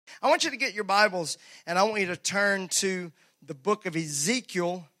I want you to get your Bibles, and I want you to turn to the book of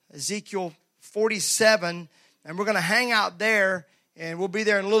Ezekiel, Ezekiel 47, and we're going to hang out there, and we'll be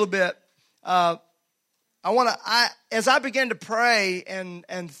there in a little bit. As I began to pray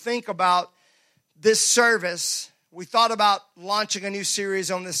and think about this service, we thought about launching a new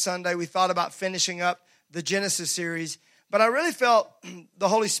series on this Sunday. We thought about finishing up the Genesis series, but I really felt the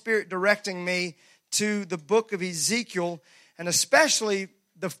Holy Spirit directing me to the book of Ezekiel, and especially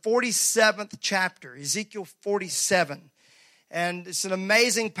the 47th chapter, Ezekiel 47. And it's an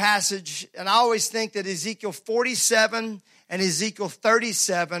amazing passage, and I always think that Ezekiel 47 and Ezekiel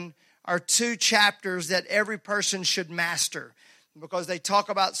 37 are two chapters that every person should master because they talk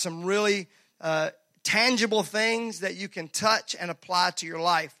about some really tangible things that you can touch and apply to your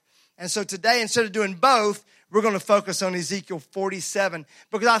life. And so today, instead of doing both, we're going to focus on Ezekiel 47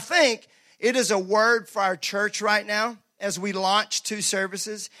 because I think it is a word for our church right now as we launch two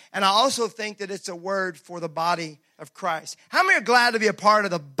services. And I also think that it's a word for the body of Christ. How many are glad to be a part of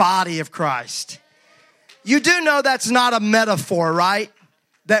the body of Christ? You do know that's not a metaphor, right?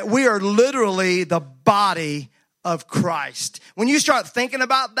 That we are literally the body of Christ. When you start thinking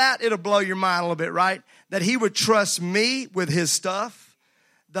about that, it'll blow your mind a little bit, right? That he would trust me with his stuff.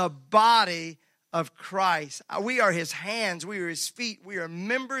 The body of Christ. We are his hands. We are his feet. We are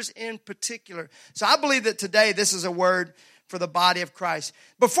members in particular. So I believe that today this is a word for the body of Christ.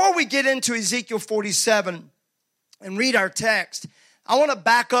 Before we get into Ezekiel 47 and read our text, I want to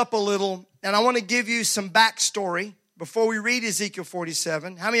back up a little and I want to give you some backstory before we read Ezekiel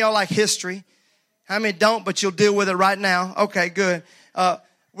 47. How many of y'all like history? How many don't, but you'll deal with it right now? Okay, good.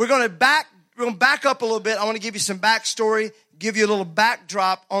 We're going to back up a little bit. I want to give you some backstory, give you a little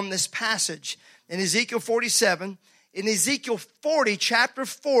backdrop on this passage. In Ezekiel 47, in Ezekiel 40, chapter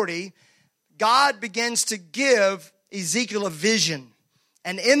 40, God begins to give Ezekiel a vision.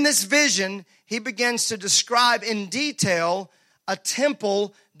 And in this vision, he begins to describe in detail a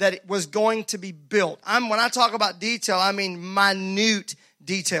temple that was going to be built. When I talk about detail, I mean minute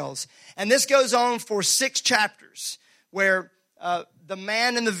details. And this goes on for 6 chapters where the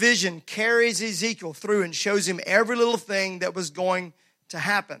man in the vision carries Ezekiel through and shows him every little thing that was going to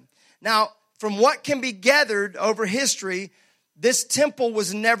happen. Now, from what can be gathered over history, this temple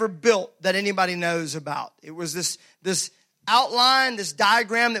was never built that anybody knows about. It was this outline, this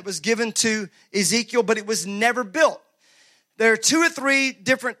diagram that was given to Ezekiel, but it was never built. There are 2 or 3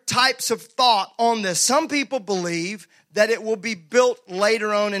 different types of thought on this. Some people believe that it will be built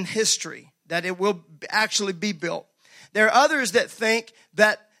later on in history, that it will actually be built. There are others that think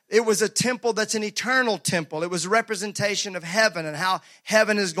that it was a temple that's an eternal temple. It was a representation of heaven and how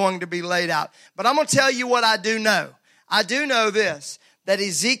heaven is going to be laid out. But I'm going to tell you what I do know. I do know this, that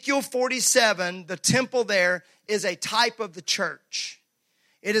Ezekiel 47, the temple there, is a type of the church.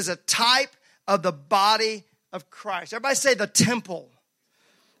 It is a type of the body of Christ. Everybody say the temple.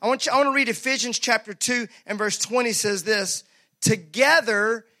 I want to read Ephesians chapter 2 and verse 20 says this,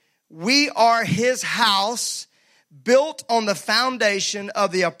 together we are his house, built on the foundation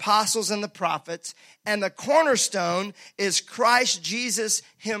of the apostles and the prophets, and the cornerstone is Christ Jesus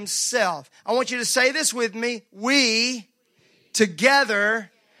himself. I want you to say this with me. We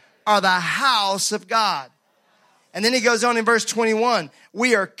together are the house of God. And then he goes on in verse 21.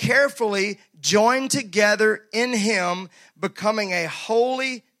 We are carefully joined together in him, becoming a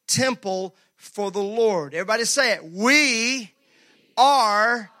holy temple for the Lord. Everybody say it. We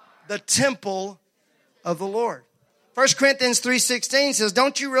are the temple of the Lord. 1 Corinthians 3:16 says,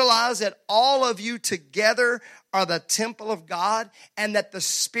 don't you realize that all of you together are the temple of God and that the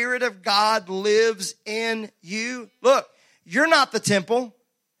Spirit of God lives in you? Look, you're not the temple.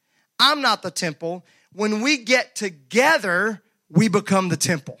 I'm not the temple. When we get together, we become the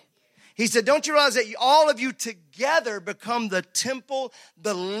temple. He said, don't you realize that all of you together become the temple,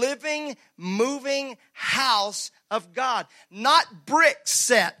 the living, moving house of God? Not bricks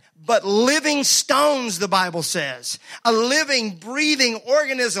set, but living stones, the Bible says. A living, breathing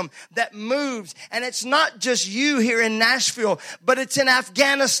organism that moves. And it's not just you here in Nashville, but it's in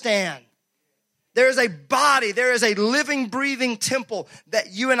Afghanistan. There is a body, there is a living, breathing temple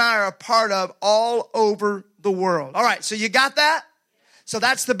that you and I are a part of all over the world. All right, so you got that? So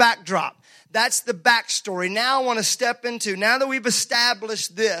that's the backdrop. That's the backstory. Now I want to step into, now that we've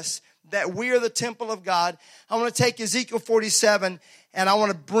established this, that we are the temple of God, I want to take Ezekiel 47 and I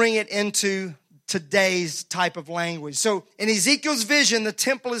want to bring it into today's type of language. So in Ezekiel's vision, the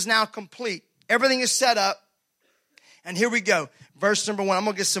temple is now complete. Everything is set up. And here we go. Verse number 1. I'm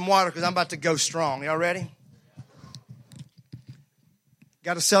going to get some water because I'm about to go strong. Y'all ready?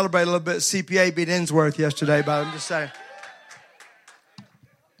 Got to celebrate a little bit. CPA beat Innsworth yesterday, but I'm just saying.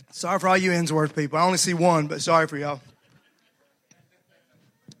 Sorry for all you Ensworth people. I only see one, but sorry for y'all.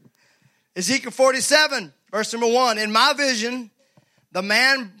 Ezekiel 47, verse number 1. In my vision, the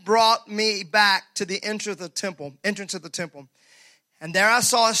man brought me back to the entrance of the temple. And there I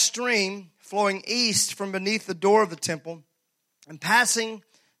saw a stream flowing east from beneath the door of the temple and passing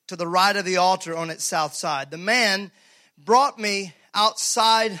to the right of the altar on its south side. The man brought me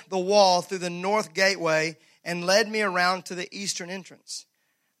outside the wall through the north gateway and led me around to the eastern entrance.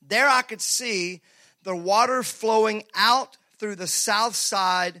 There I could see the water flowing out through the south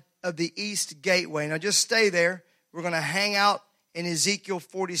side of the east gateway. Now just stay there. We're going to hang out in Ezekiel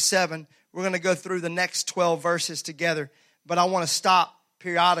 47. We're going to go through the next 12 verses together. But I want to stop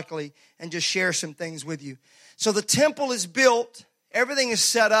periodically and just share some things with you. So the temple is built. Everything is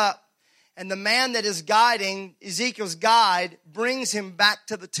set up. And the man that is guiding, Ezekiel's guide, brings him back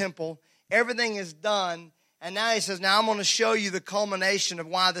to the temple. Everything is done. And now he says, now I'm going to show you the culmination of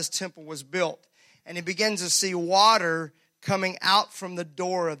why this temple was built. And he begins to see water coming out from the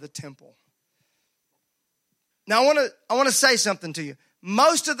door of the temple. Now I want to say something to you.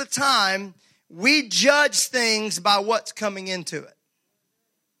 Most of the time, we judge things by what's coming into it.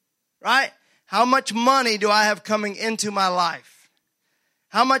 Right? How much money do I have coming into my life?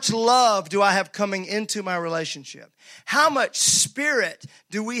 How much love do I have coming into my relationship? How much spirit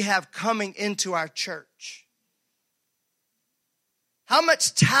do we have coming into our church? How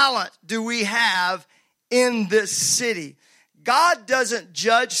much talent do we have in this city? God doesn't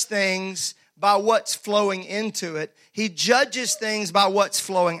judge things by what's flowing into it. He judges things by what's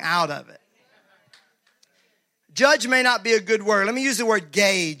flowing out of it. Judge may not be a good word. Let me use the word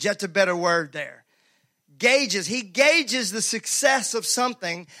gauge. That's a better word there. Gauges. He gauges the success of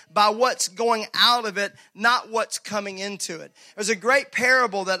something by what's going out of it, not what's coming into it. There's a great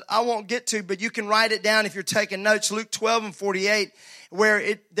parable that I won't get to, but you can write it down if you're taking notes. Luke 12 and 48.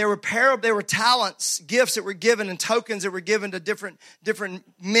 Where there were talents, gifts that were given and tokens that were given to different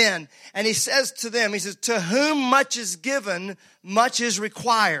men. And he says to them, he says, to whom much is given, much is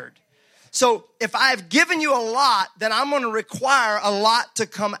required. So if I've given you a lot, then I'm going to require a lot to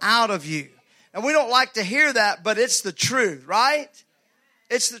come out of you. And we don't like to hear that, but it's the truth, right?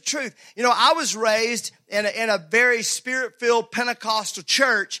 It's the truth. You know, I was raised in a very spirit-filled Pentecostal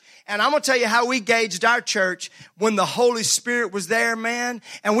church, and I'm going to tell you how we gauged our church when the Holy Spirit was there, man,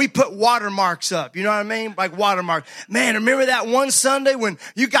 and we put watermarks up. You know what I mean? Like watermarks. Man, remember that one Sunday when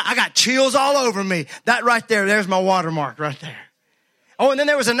I got chills all over me? That right there's my watermark right there. Oh, and then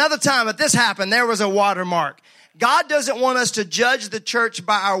there was another time that this happened. There was a watermark. God doesn't want us to judge the church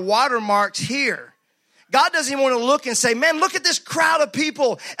by our watermarks here. God doesn't even want to look and say, man, look at this crowd of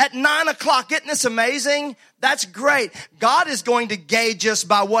people at 9 o'clock. Isn't this amazing? That's great. God is going to gauge us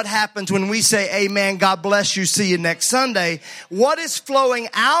by what happens when we say, amen, God bless you, see you next Sunday. What is flowing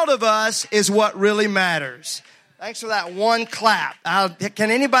out of us is what really matters. Thanks for that one clap. Can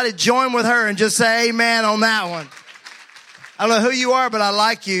anybody join with her and just say amen on that one? I don't know who you are, but I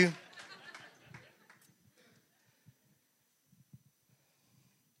like you.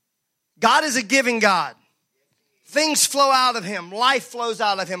 God is a giving God. Things flow out of him. Life flows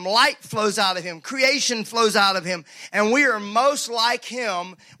out of him. Light flows out of him. Creation flows out of him. And we are most like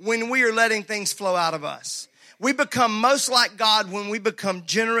him when we are letting things flow out of us. We become most like God when we become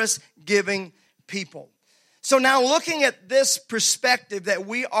generous, giving people. So now looking at this perspective that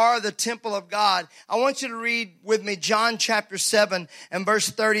we are the temple of God, I want you to read with me John chapter 7 and verse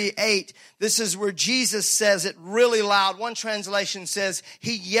 38. This is where Jesus says it really loud. One translation says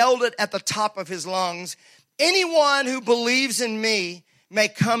he yelled it at the top of his lungs. Anyone who believes in me may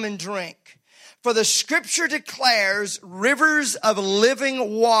come and drink. For the scripture declares rivers of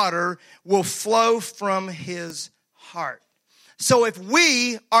living water will flow from his heart. So if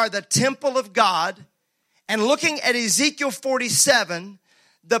we are the temple of God, and looking at Ezekiel 47,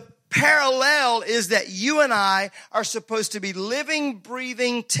 the parallel is that you and I are supposed to be living,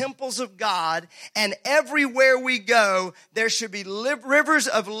 breathing temples of God, and everywhere we go, there should be rivers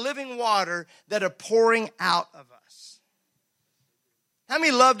of living water that are pouring out of us. How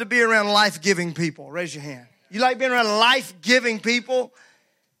many love to be around life-giving people? Raise your hand. You like being around life-giving people?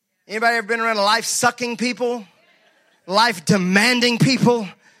 Anybody ever been around life-sucking people? Life-demanding people?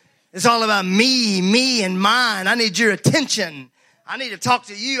 It's all about me, and mine. I need your attention. I need to talk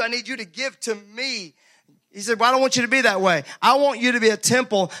to you. I need you to give to me. He said, well, I don't want you to be that way. I want you to be a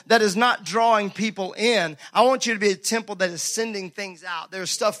temple that is not drawing people in. I want you to be a temple that is sending things out.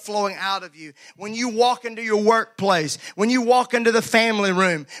 There's stuff flowing out of you. When you walk into your workplace, when you walk into the family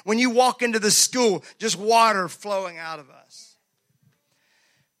room, when you walk into the school, just water flowing out of us.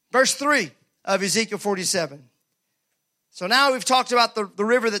 Verse 3 of Ezekiel 47. So now we've talked about the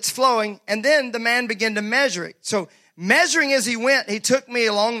river that's flowing, and then the man began to measure it. So measuring as he went, he took me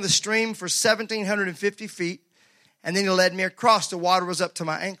along the stream for 1,750 feet, and then he led me across. The water was up to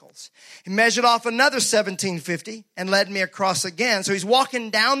my ankles. He measured off another 1,750 and led me across again. So he's walking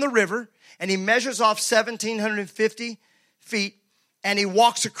down the river, and he measures off 1,750 feet, and he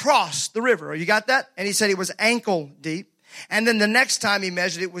walks across the river. You got that? And he said it was ankle deep. And then the next time he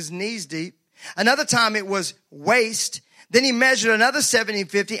measured, it was knees deep. Another time it was waist. Then he measured another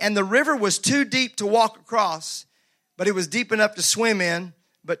 1,750, and the river was too deep to walk across, but it was deep enough to swim in,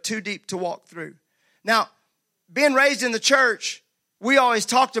 but too deep to walk through. Now, being raised in the church, we always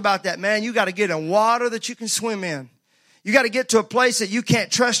talked about that, man. You got to get in water that you can swim in. You got to get to a place that you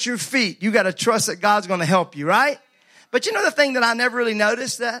can't trust your feet. You got to trust that God's going to help you, right? But you know the thing that I never really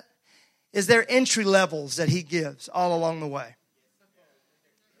noticed that is there entry levels that he gives all along the way.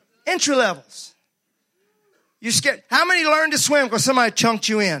 Entry levels. You scared? How many learned to swim because somebody chunked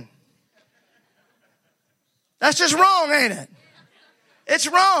you in? That's just wrong, ain't it? It's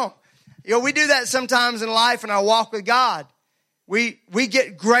wrong. You know, we do that sometimes in life in our walk with God. We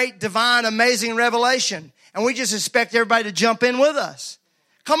get great, divine, amazing revelation, and we just expect everybody to jump in with us.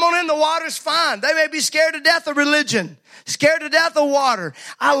 Come on in, the water's fine. They may be scared to death of religion, scared to death of water.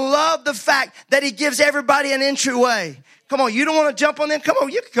 I love the fact that he gives everybody an entryway. Come on, you don't want to jump on them? Come on,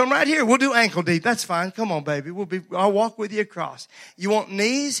 you can come right here. We'll do ankle deep. That's fine. Come on, baby. I'll walk with you across. You want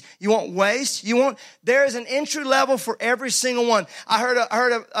knees? You want waist? There is an entry level for every single one. I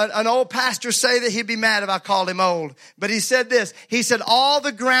heard an old pastor say that he'd be mad if I called him old. But he said this. He said, all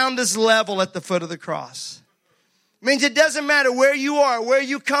the ground is level at the foot of the cross. Means it doesn't matter where you are, where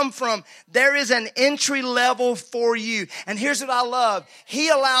you come from. There is an entry level for you. And here's what I love. He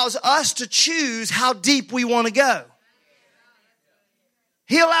allows us to choose how deep we want to go.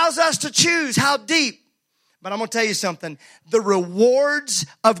 He allows us to choose how deep. But I'm going to tell you something. The rewards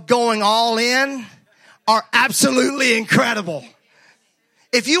of going all in are absolutely incredible.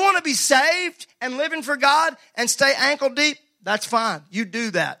 If you want to be saved and living for God and stay ankle deep, that's fine. You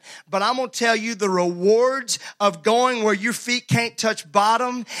do that. But I'm going to tell you the rewards of going where your feet can't touch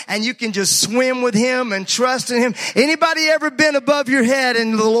bottom and you can just swim with him and trust in him. Anybody ever been above your head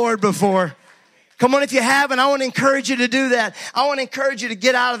in the Lord before? Come on, if you haven't, I want to encourage you to do that. I want to encourage you to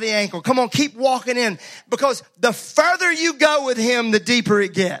get out of the ankle. Come on, keep walking in. Because the further you go with him, the deeper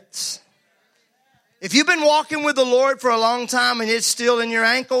it gets. If you've been walking with the Lord for a long time and it's still in your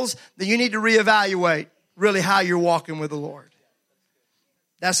ankles, then you need to reevaluate really how you're walking with the Lord.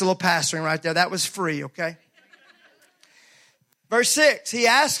 That's a little pastoring right there. That was free, okay? Verse 6, he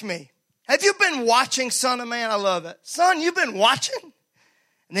asked me, have you been watching, son of man? I love it. Son, you've been watching?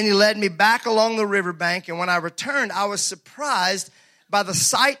 And then he led me back along the riverbank. And when I returned, I was surprised by the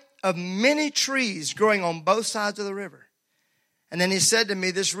sight of many trees growing on both sides of the river. And then he said to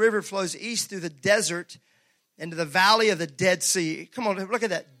me, this river flows east through the desert into the valley of the Dead Sea. Come on, look at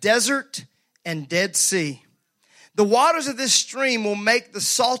that. Desert and Dead Sea. The waters of this stream will make the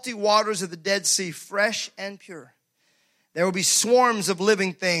salty waters of the Dead Sea fresh and pure. There will be swarms of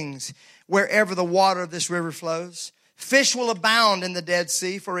living things wherever the water of this river flows. Fish will abound in the Dead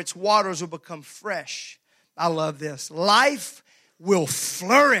Sea, for its waters will become fresh. I love this. Life will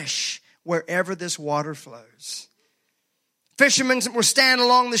flourish wherever this water flows. Fishermen will stand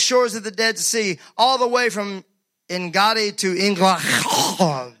along the shores of the Dead Sea, all the way from Engadi to Englah.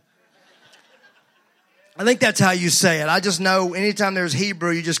 I think that's how you say it. I just know anytime there's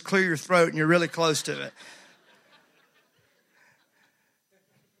Hebrew, you just clear your throat and you're really close to it.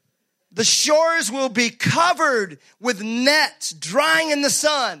 The shores will be covered with nets drying in the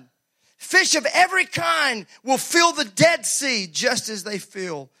sun. Fish of every kind will fill the Dead Sea just as they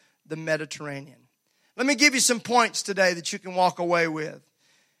fill the Mediterranean. Let me give you some points today that you can walk away with.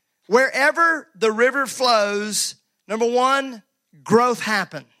 Wherever the river flows, number one, growth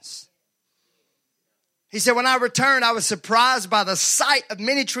happens. He said, when I returned, I was surprised by the sight of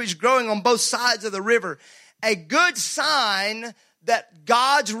many trees growing on both sides of the river. A good sign that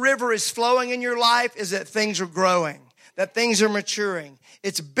God's river is flowing in your life is that things are growing, that things are maturing.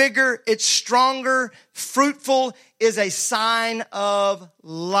 It's bigger, it's stronger, fruitful is a sign of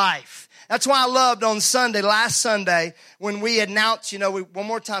life. That's why I loved on Sunday, last Sunday, when we announced, one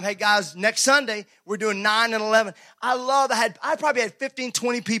more time, hey guys, next Sunday, we're doing 9 and 11. I probably had 15,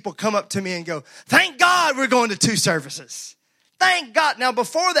 20 people come up to me and go, thank God we're going to 2 services. Thank God. Now,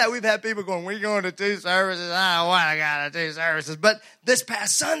 before that, we've had people going, we're going to 2 services. I don't want to go to 2 services. But this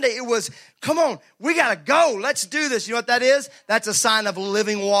past Sunday, it was, come on, we got to go. Let's do this. You know what that is? That's a sign of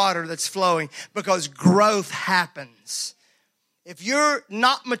living water that's flowing because growth happens. If you're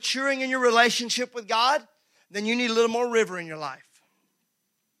not maturing in your relationship with God, then you need a little more river in your life.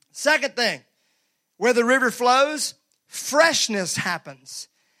 Second thing, where the river flows, freshness happens.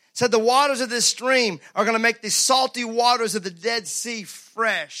 So the waters of this stream are going to make the salty waters of the Dead Sea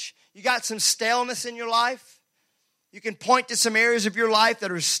fresh. You got some staleness in your life? You can point to some areas of your life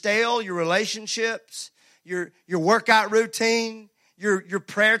that are stale, your relationships, your workout routine, your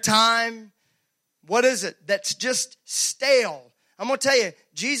prayer time. What is it that's just stale? I'm going to tell you,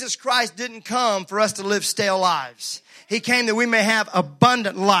 Jesus Christ didn't come for us to live stale lives. He came that we may have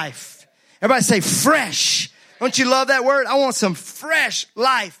abundant life. Everybody say fresh. Don't you love that word? I want some fresh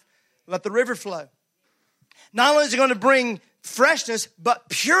life. Let the river flow. Not only is it going to bring freshness, but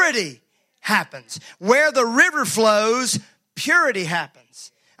purity happens. Where the river flows, purity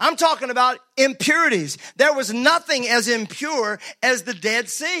happens. I'm talking about impurities. There was nothing as impure as the Dead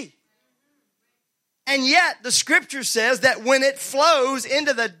Sea. And yet the scripture says that when it flows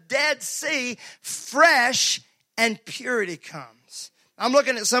into the Dead Sea, fresh and purity comes. I'm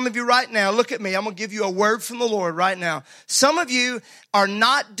looking at some of you right now. Look at me. I'm going to give you a word from the Lord right now. Some of you are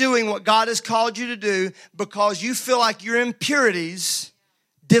not doing what God has called you to do because you feel like your impurities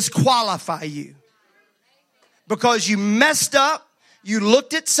disqualify you. Because you messed up, you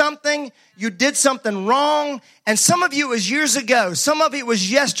looked at something, you did something wrong, and some of you it was years ago, some of it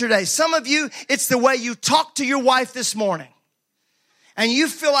was yesterday, some of you it's the way you talked to your wife this morning. And you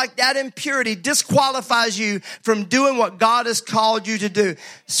feel like that impurity disqualifies you from doing what God has called you to do.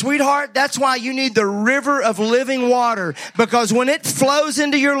 Sweetheart, that's why you need the river of living water. Because when it flows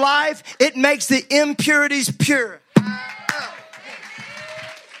into your life, it makes the impurities pure.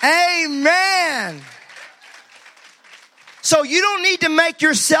 Amen. So you don't need to make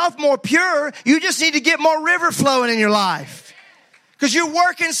yourself more pure. You just need to get more river flowing in your life. Because you're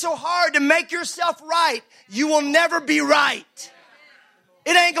working so hard to make yourself right. You will never be right.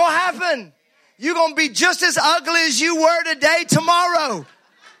 It ain't going to happen. You're going to be just as ugly as you were today, tomorrow.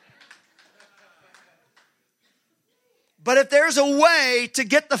 But if there's a way to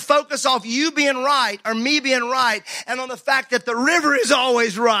get the focus off you being right or me being right and on the fact that the river is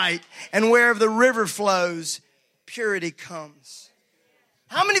always right and wherever the river flows, purity comes.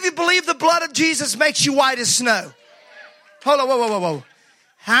 How many of you believe the blood of Jesus makes you white as snow? Hold on, whoa.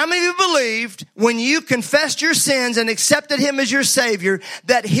 How many of you believed when you confessed your sins and accepted Him as your Savior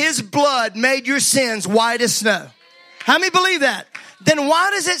that His blood made your sins white as snow? How many believe that? Then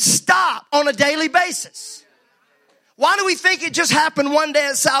why does it stop on a daily basis? Why do we think it just happened one day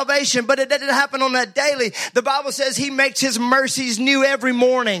at salvation, but it didn't happen on that daily? The Bible says He makes His mercies new every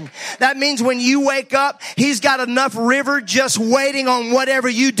morning. That means when you wake up, He's got enough river just waiting on whatever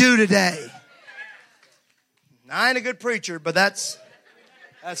you do today. I ain't a good preacher, but that's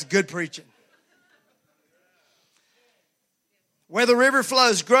good preaching. Where the river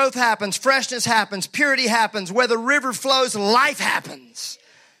flows, growth happens, freshness happens, purity happens. Where the river flows, life happens.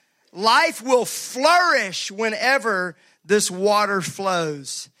 Life will flourish whenever this water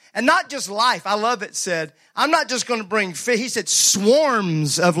flows. And not just life. I love it said, I'm not just going to bring fish. He said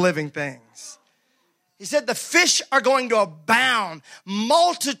swarms of living things. He said the fish are going to abound.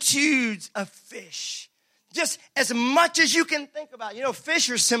 Multitudes of fish. Just as much as you can think about. You know, fish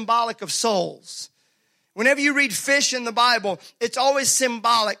are symbolic of souls. Whenever you read fish in the Bible, it's always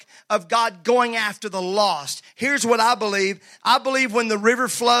symbolic of God going after the lost. Here's what I believe. I believe when the river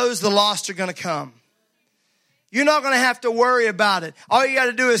flows, the lost are going to come. You're not going to have to worry about it. All you got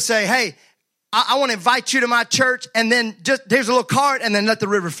to do is say, hey, I want to invite you to my church, and then just there's a little card, and then let the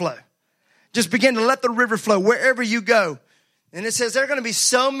river flow. Just begin to let the river flow wherever you go. And it says there are going to be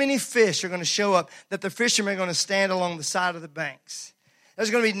so many fish are going to show up that the fishermen are going to stand along the side of the banks.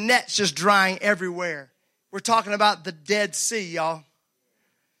 There's going to be nets just drying everywhere. We're talking about the Dead Sea, y'all.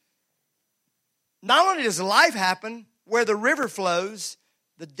 Not only does life happen, where the river flows,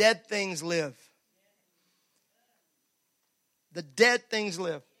 the dead things live. The dead things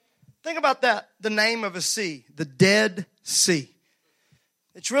live. Think about that, the name of a sea, the Dead Sea.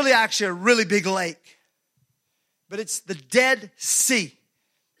 It's really actually a really big lake. But it's the Dead Sea.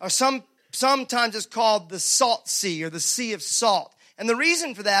 Or sometimes it's called the Salt Sea or the Sea of Salt. And the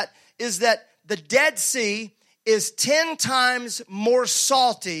reason for that is that the Dead Sea is 10 times more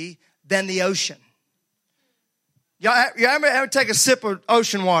salty than the ocean. You ever take a sip of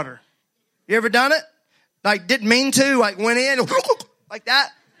ocean water? You ever done it? Like didn't mean to, like went in, like that?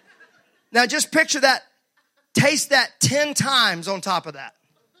 Now just picture that, taste that 10 times on top of that.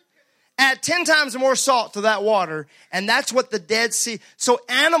 Add 10 times more salt to that water, and that's what the Dead Sea. So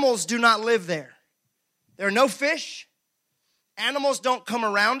animals do not live there. There are no fish. Animals don't come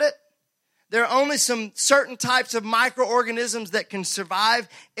around it. There are only some certain types of microorganisms that can survive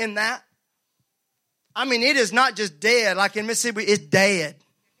in that. I mean, it is not just dead like in Mississippi. It's dead.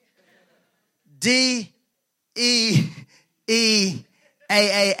 D-E-E-A-A-A-D.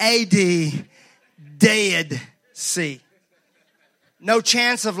 Dead sea. No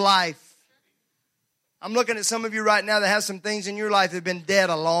chance of life. I'm looking at some of you right now that have some things in your life that have been dead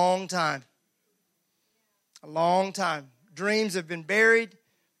a long time. A long time. Dreams have been buried,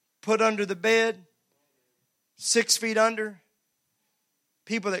 put under the bed, 6 feet under.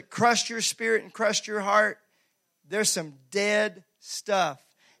 People that crushed your spirit and crushed your heart. There's some dead stuff.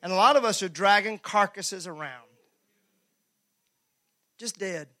 And a lot of us are dragging carcasses around. Just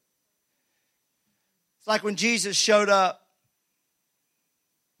dead. It's like when Jesus showed up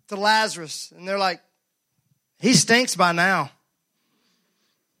to Lazarus and they're like, he stinks by now.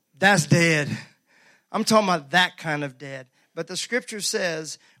 That's dead. I'm talking about that kind of dead. But the scripture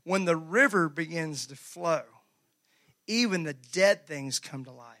says when the river begins to flow, even the dead things come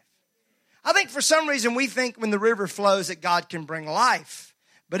to life. I think for some reason we think when the river flows that God can bring life.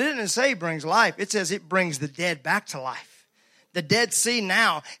 But it didn't say he brings life. It says it brings the dead back to life. The Dead Sea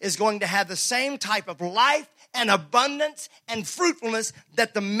now is going to have the same type of life and abundance and fruitfulness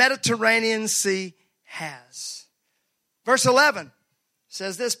that the Mediterranean Sea has. Verse 11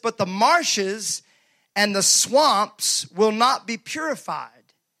 says this, but the marshes and the swamps will not be purified.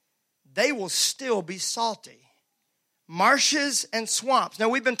 They will still be salty. Marshes and swamps. Now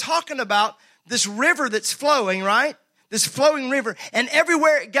we've been talking about this river that's flowing, right? This flowing river. And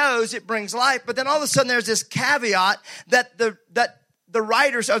everywhere it goes, it brings life. But then all of a sudden there's this caveat that the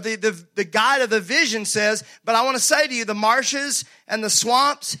writers of the guide of the vision says, but I want to say to you, the marshes and the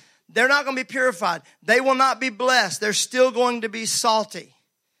swamps, they're not going to be purified. They will not be blessed. They're still going to be salty.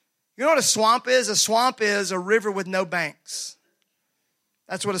 You know what a swamp is? A swamp is a river with no banks.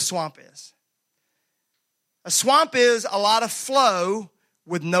 That's what a swamp is. A swamp is a lot of flow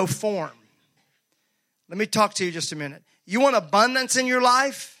with no form. Let me talk to you just a minute. You want abundance in your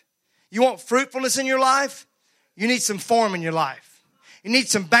life? You want fruitfulness in your life? You need some form in your life. You need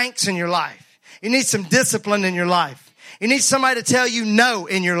some banks in your life. You need some discipline in your life. You need somebody to tell you no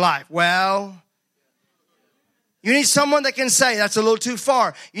in your life. Well, you need someone that can say that's a little too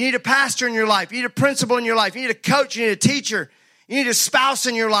far. You need a pastor in your life. You need a principal in your life. You need a coach. You need a teacher. You need a spouse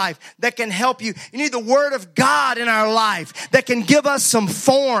in your life that can help you. You need the Word of God in our life that can give us some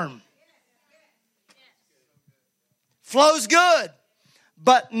form. Flow's good,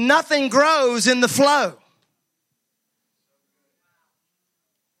 but nothing grows in the flow.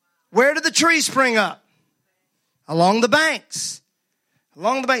 Where do the trees spring up? Along the banks.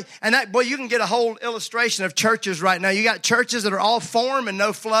 Along the bank. And that, boy, you can get a whole illustration of churches right now. You got churches that are all form and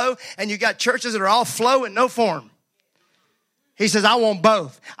no flow, and you got churches that are all flow and no form. He says, I want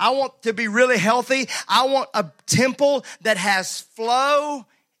both. I want to be really healthy. I want a temple that has flow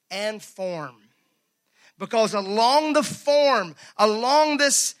and form. Because along the form, along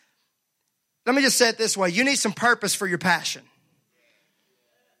this, let me just say it this way. You need some purpose for your passion.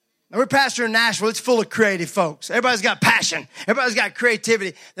 Now, we're pastoring in Nashville. It's full of creative folks. Everybody's got passion. Everybody's got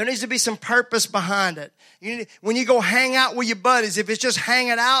creativity. There needs to be some purpose behind it. When you go hang out with your buddies, if it's just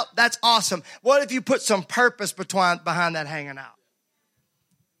hanging out, that's awesome. What if you put some purpose behind that hanging out?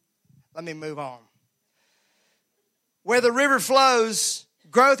 Let me move on. Where the river flows,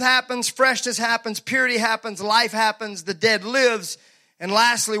 growth happens, freshness happens, purity happens, life happens, the dead lives. And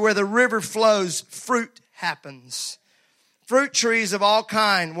lastly, where the river flows, fruit happens. Fruit trees of all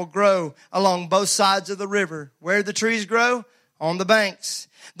kind will grow along both sides of the river. Where do the trees grow? On the banks.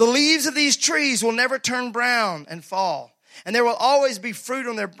 The leaves of these trees will never turn brown and fall. And there will always be fruit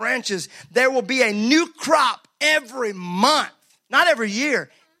on their branches. There will be a new crop every month. Not every year.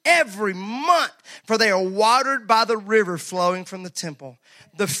 Every month. For they are watered by the river flowing from the temple.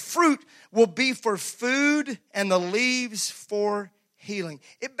 The fruit will be for food and the leaves for healing.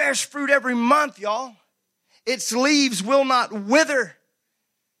 It bears fruit every month, y'all. Its leaves will not wither.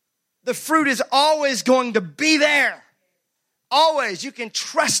 The fruit is always going to be there. Always. You can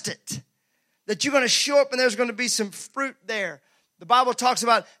trust it. That you're going to show up and there's going to be some fruit there. The Bible talks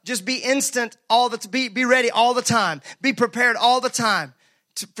about just be instant, be ready all the time. Be prepared all the time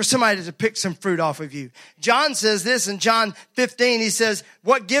for somebody to pick some fruit off of you. John says this in John 15. He says,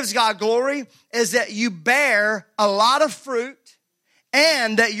 what gives God glory is that you bear a lot of fruit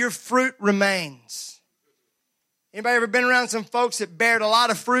and that your fruit remains. Anybody ever been around some folks that bared a lot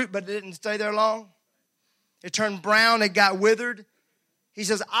of fruit but didn't stay there long? It turned brown, it got withered. He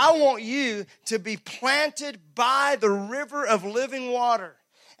says, I want you to be planted by the river of living water.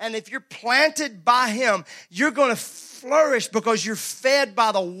 And if you're planted by Him, you're going to flourish because you're fed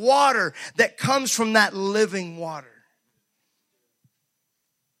by the water that comes from that living water.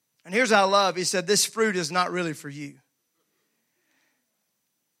 And here's what I love. He said, this fruit is not really for you.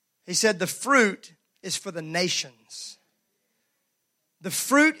 He said, the fruit is for the nations. The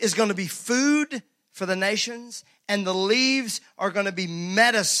fruit is going to be food for the nations, and the leaves are going to be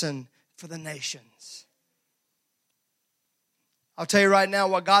medicine for the nations. I'll tell you right now,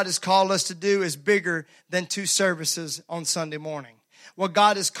 what God has called us to do is bigger than 2 services on Sunday morning. What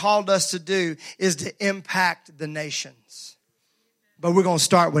God has called us to do is to impact the nations. But we're going to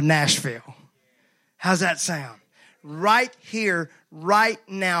start with Nashville. How's that sound? Right here, right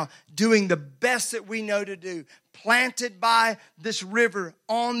now, doing the best that we know to do. Planted by this river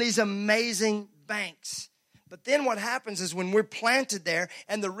on these amazing banks. But then what happens is when we're planted there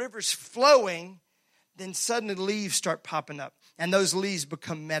and the river's flowing, then suddenly leaves start popping up. And those leaves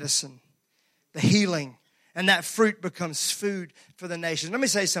become medicine, the healing. And that fruit becomes food for the nations. Let me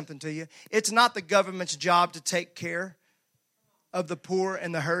say something to you. It's not the government's job to take care of the poor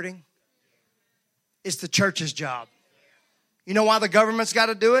and the hurting. It's the church's job. You know why the government's got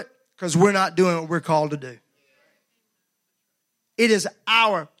to do it? Because we're not doing what we're called to do.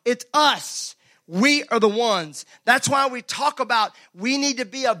 It's us. We are the ones. That's why we talk about we need to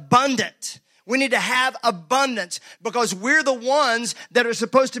be abundant. We need to have abundance because we're the ones that are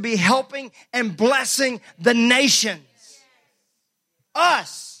supposed to be helping and blessing the nations.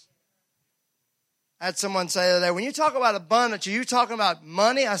 Us. I had someone say the other day, when you talk about abundance, are you talking about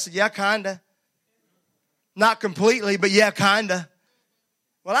money? I said, yeah, kind of. Not completely, but yeah, kind of.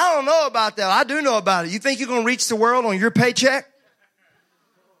 Well, I don't know about that. I do know about it. You think you're going to reach the world on your paycheck?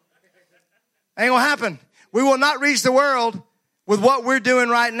 Ain't going to happen. We will not reach the world with what we're doing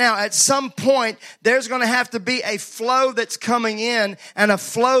right now. At some point, there's going to have to be a flow that's coming in and a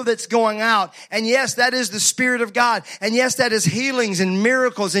flow that's going out. And yes, that is the Spirit of God. And yes, that is healings and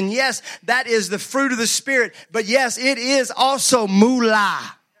miracles. And yes, that is the fruit of the Spirit. But yes, it is also moolah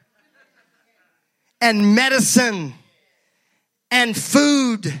and medicine and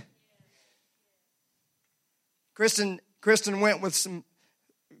food. Kristen went with a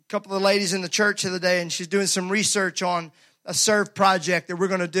couple of ladies in the church the other day, and she's doing some research on a serve project that we're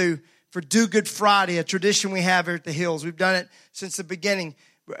going to do for Do Good Friday, a tradition we have here at the Hills. We've done it since the beginning.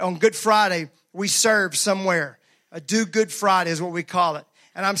 On Good Friday, we serve somewhere. A Do Good Friday is what we call it.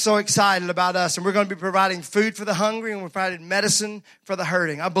 And I'm so excited about us. And we're going to be providing food for the hungry, and we're providing medicine for the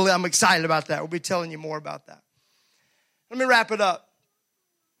hurting. I'm excited about that. We'll be telling you more about that. Let me wrap it up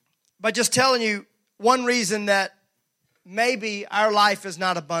by just telling you one reason that maybe our life is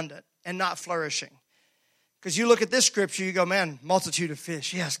not abundant and not flourishing. Because you look at this scripture, you go, man, multitude of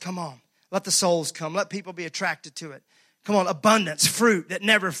fish. Yes, come on. Let the souls come. Let people be attracted to it. Come on, abundance, fruit that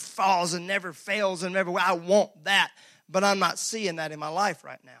never falls and never fails and never, I want that. But I'm not seeing that in my life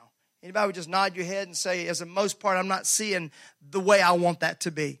right now. Anybody would just nod your head and say, as the most part, I'm not seeing the way I want that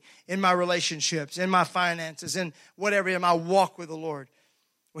to be in my relationships, in my finances, in whatever, in my walk with the Lord.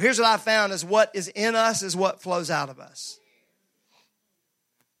 Well, here's what I found is what is in us is what flows out of us.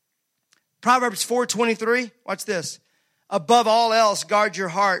 Proverbs 4:23, watch this. Above all else, guard your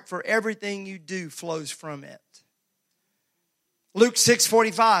heart, for everything you do flows from it. Luke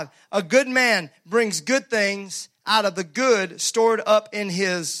 6:45, a good man brings good things out of the good stored up in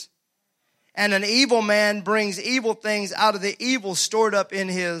his, and an evil man brings evil things out of the evil stored up in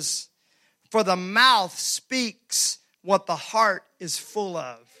his. For the mouth speaks what the heart is full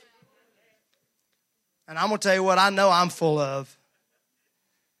of. And I'm going to tell you what I know I'm full of.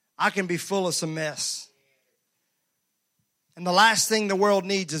 I can be full of some mess. And the last thing the world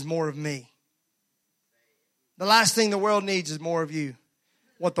needs is more of me. The last thing the world needs is more of you.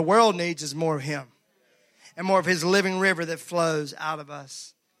 What the world needs is more of Him. And more of His living river that flows out of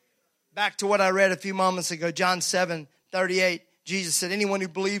us. Back to what I read a few moments ago, John 7:38. Jesus said, anyone who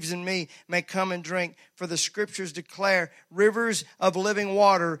believes in me may come and drink. For the scriptures declare rivers of living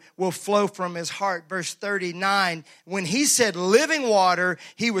water will flow from his heart. Verse 39, when he said living water,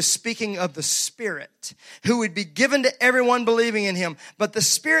 he was speaking of the Spirit who would be given to everyone believing in him. But the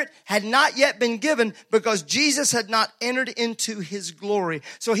Spirit had not yet been given because Jesus had not entered into his glory.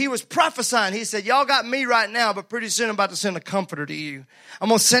 So he was prophesying. He said, y'all got me right now, but pretty soon I'm about to send a comforter to you. I'm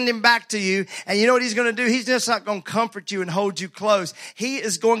going to send him back to you. And you know what he's going to do? He's just not going to comfort you and hold you close. He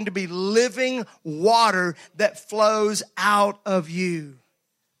is going to be living water that flows out of you.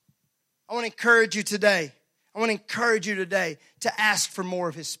 I want to encourage you today. To ask for more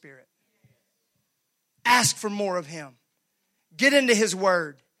of His Spirit. Ask for more of Him. Get into His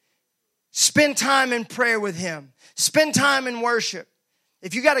Word. Spend time in prayer with Him. Spend time in worship.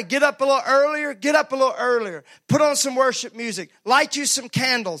 If you got to get up a little earlier, get up a little earlier. Put on some worship music. Light you some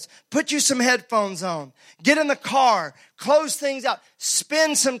candles. Put you some headphones on. Get in the car. Close things out.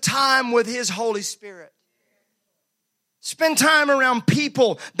 Spend some time with His Holy Spirit. Spend time around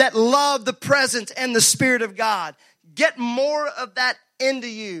people that love the presence and the Spirit of God. Get more of that into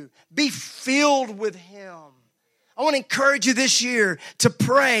you. Be filled with Him. I want to encourage you this year to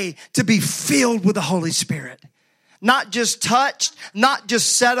pray to be filled with the Holy Spirit. Not just touched, not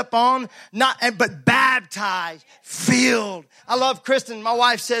just set up on, but baptized, filled. I love Kristen. My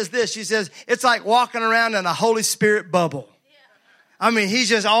wife says this. She says, it's like walking around in a Holy Spirit bubble. I mean, He's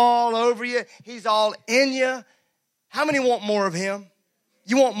just all over you. He's all in you. How many want more of Him?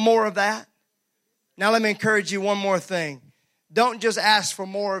 You want more of that? Now let me encourage you one more thing. Don't just ask for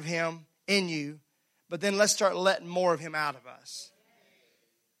more of Him in you, but then let's start letting more of Him out of us.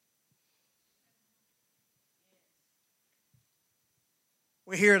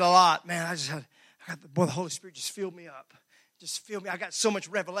 We hear it a lot. Man, the Holy Spirit just filled me up. Just filled me. I got so much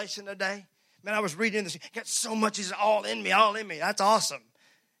revelation today. Man, I was reading this. Got so much, it's all in me, all in me. That's awesome.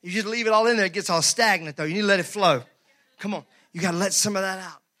 You just leave it all in there. It gets all stagnant, though. You need to let it flow. Come on. You got to let some of that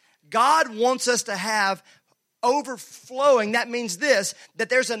out. God wants us to have overflowing. That means this, that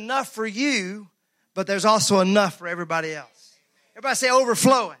there's enough for you, but there's also enough for everybody else. Everybody say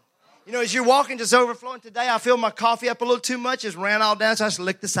overflowing. You know, as you're walking, just overflowing. Today, I filled my coffee up a little too much. Just ran all down, so I just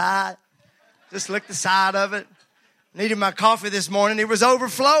licked the side. Just licked the side of it. Needed my coffee this morning. It was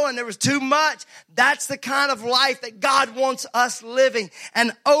overflowing. There was too much. That's the kind of life that God wants us living.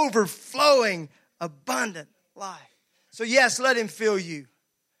 An overflowing, abundant life. So yes, let Him fill you.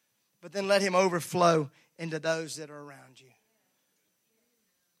 But then let Him overflow into those that are around you.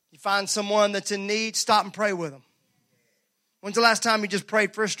 You find someone that's in need, stop and pray with them. When's the last time you just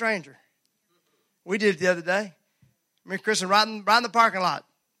prayed for a stranger? We did it the other day. Me and Kristen right in the parking lot.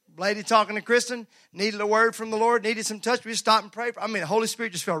 Lady talking to Kristen, needed a word from the Lord, needed some touch. We just stopped and prayed. The Holy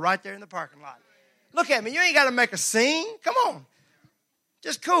Spirit just fell right there in the parking lot. Look at me. You ain't got to make a scene. Come on.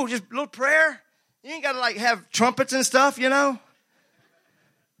 Just cool. Just a little prayer. You ain't got to have trumpets and stuff, you know.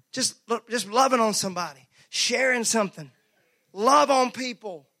 Just loving on somebody. Sharing something. Love on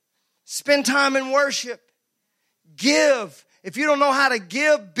people. Spend time in worship. Give. If you don't know how to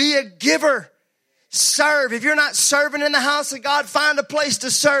give, be a giver. Serve. If you're not serving in the house of God, find a place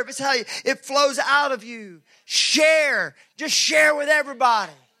to serve. It's how it flows out of you. Share. Just share with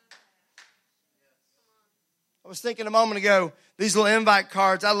everybody. I was thinking a moment ago, these little invite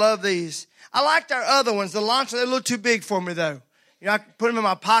cards, I love these. I liked our other ones. The launcher, they're a little too big for me though. You know, I can put them in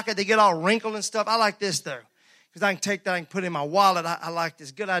my pocket. They get all wrinkled and stuff. I like this though. Because I can take that, I can put it in my wallet. I like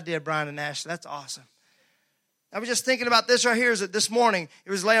this. Good idea, Brian and Ashley. That's awesome. I was just thinking about this right here. Is that this morning,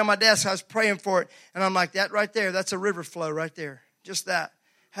 it was laying on my desk. I was praying for it. And I'm like, that right there, that's a river flow right there. Just that.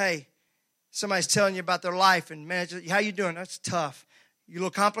 Hey, somebody's telling you about their life. And man, how you doing? That's tough. You a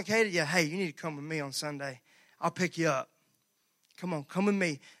little complicated? Yeah, hey, you need to come with me on Sunday. I'll pick you up. Come on, come with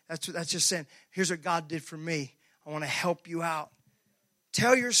me. That's just saying, here's what God did for me. I want to help you out.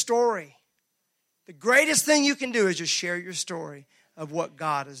 Tell your story. The greatest thing you can do is just share your story of what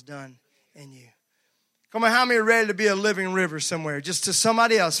God has done in you. Come on, how many are ready to be a living river somewhere? Just to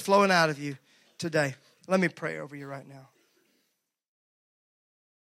somebody else flowing out of you today. Let me pray over you right now.